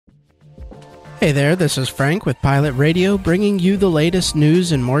Hey there, this is Frank with Pilot Radio, bringing you the latest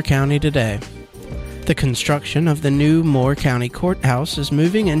news in Moore County today. The construction of the new Moore County Courthouse is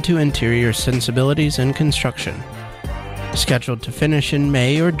moving into interior sensibilities and construction. Scheduled to finish in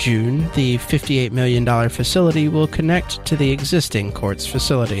May or June, the $58 million facility will connect to the existing courts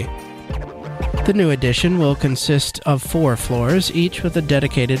facility. The new addition will consist of 4 floors, each with a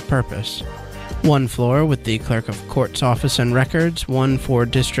dedicated purpose. 1 floor with the Clerk of Court's office and records, 1 for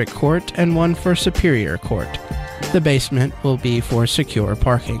District Court, and 1 for Superior Court. The basement will be for secure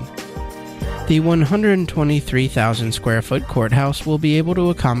parking. The 123,000 square foot courthouse will be able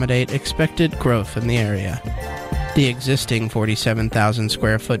to accommodate expected growth in the area. The existing 47,000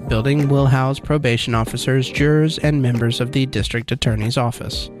 square foot building will house probation officers, jurors, and members of the District Attorney's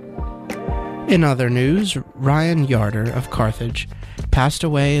Office. In other news, Ryan Yarder of Carthage passed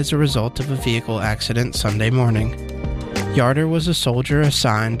away as a result of a vehicle accident Sunday morning. Yarder was a soldier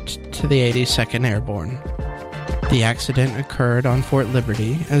assigned to the 82nd Airborne. The accident occurred on Fort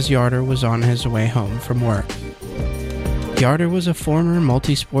Liberty as Yarder was on his way home from work. Yarder was a former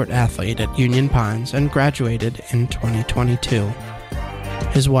multi-sport athlete at Union Pines and graduated in 2022.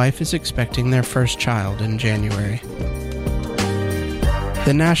 His wife is expecting their first child in January.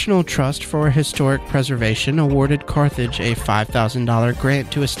 The National Trust for Historic Preservation awarded Carthage a $5,000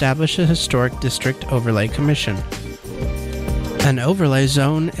 grant to establish a Historic District Overlay Commission. An overlay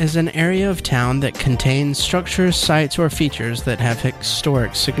zone is an area of town that contains structures, sites, or features that have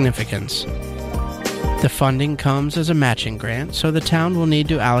historic significance. The funding comes as a matching grant, so the town will need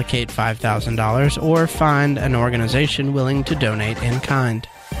to allocate $5,000 or find an organization willing to donate in kind.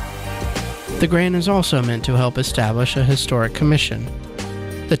 The grant is also meant to help establish a historic commission.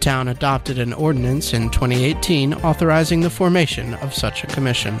 The town adopted an ordinance in 2018 authorizing the formation of such a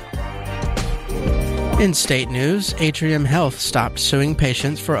commission. In state news, Atrium Health stopped suing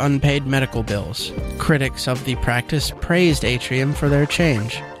patients for unpaid medical bills. Critics of the practice praised Atrium for their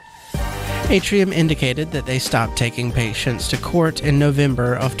change. Atrium indicated that they stopped taking patients to court in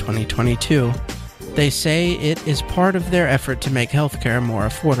November of 2022. They say it is part of their effort to make healthcare more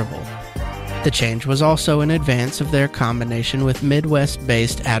affordable. The change was also in advance of their combination with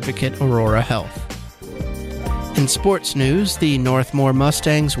Midwest-based Advocate Aurora Health. In sports news, the Northmore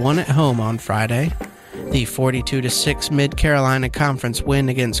Mustangs won at home on Friday. The 42-6 Mid-Carolina Conference win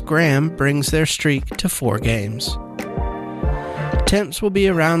against Graham brings their streak to 4 games. Temps will be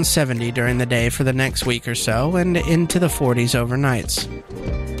around 70 during the day for the next week or so and into the 40s overnights.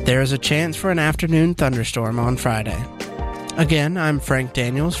 There is a chance for an afternoon thunderstorm on Friday. Again, I'm Frank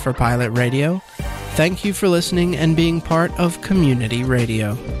Daniels for Pilot Radio. Thank you for listening and being part of Community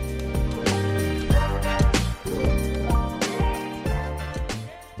Radio.